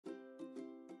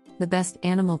The best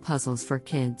animal puzzles for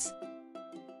kids.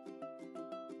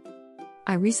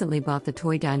 I recently bought the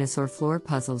toy dinosaur floor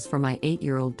puzzles for my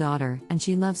 8-year-old daughter, and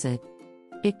she loves it.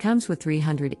 It comes with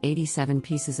 387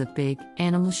 pieces of big,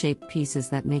 animal-shaped pieces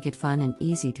that make it fun and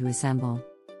easy to assemble.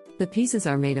 The pieces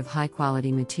are made of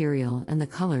high-quality material and the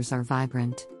colors are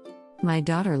vibrant. My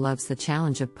daughter loves the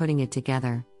challenge of putting it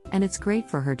together, and it's great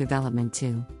for her development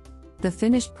too. The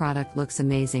finished product looks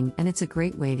amazing and it's a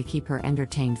great way to keep her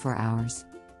entertained for hours.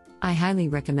 I highly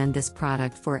recommend this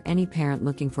product for any parent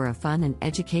looking for a fun and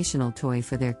educational toy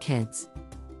for their kids.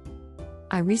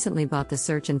 I recently bought the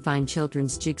Search and Find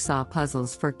Children's Jigsaw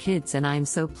puzzles for kids and I am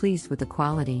so pleased with the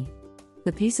quality.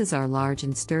 The pieces are large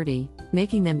and sturdy,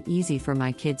 making them easy for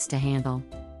my kids to handle.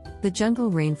 The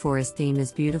jungle rainforest theme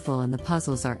is beautiful and the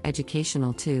puzzles are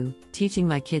educational too, teaching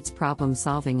my kids problem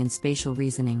solving and spatial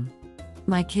reasoning.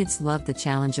 My kids love the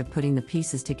challenge of putting the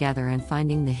pieces together and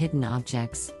finding the hidden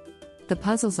objects. The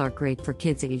puzzles are great for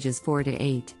kids ages 4 to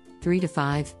 8, 3 to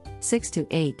 5, 6 to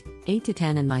 8, 8 to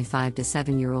 10 and my 5 to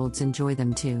 7-year-olds enjoy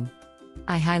them too.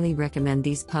 I highly recommend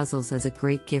these puzzles as a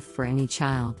great gift for any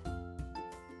child.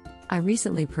 I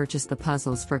recently purchased the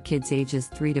puzzles for kids ages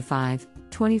 3 to 5,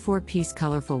 24-piece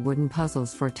colorful wooden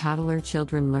puzzles for toddler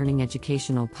children learning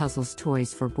educational puzzles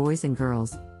toys for boys and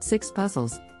girls, 6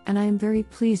 puzzles, and I am very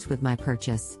pleased with my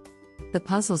purchase. The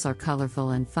puzzles are colorful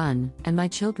and fun, and my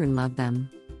children love them.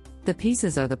 The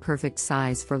pieces are the perfect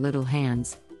size for little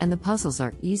hands, and the puzzles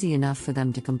are easy enough for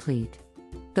them to complete.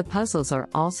 The puzzles are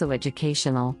also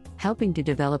educational, helping to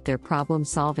develop their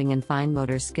problem-solving and fine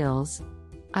motor skills.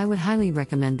 I would highly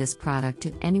recommend this product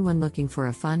to anyone looking for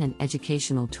a fun and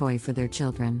educational toy for their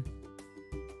children.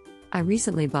 I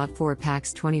recently bought 4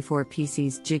 packs 24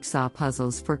 pieces Jigsaw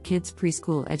puzzles for kids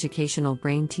preschool educational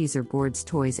brain teaser boards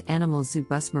toys animal zoo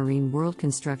bus marine world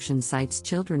construction sites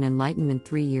children Enlightenment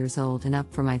 3 years old and up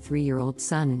for my 3-year-old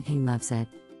son and he loves it.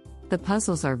 The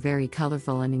puzzles are very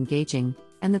colorful and engaging,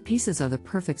 and the pieces are the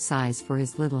perfect size for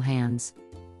his little hands.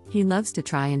 He loves to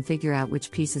try and figure out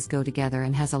which pieces go together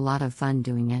and has a lot of fun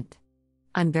doing it.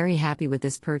 I'm very happy with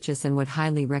this purchase and would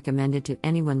highly recommend it to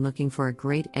anyone looking for a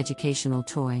great educational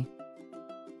toy.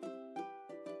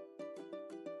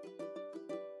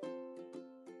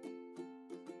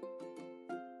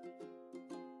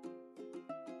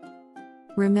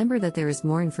 Remember that there is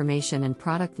more information and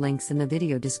product links in the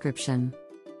video description.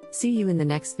 See you in the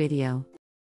next video.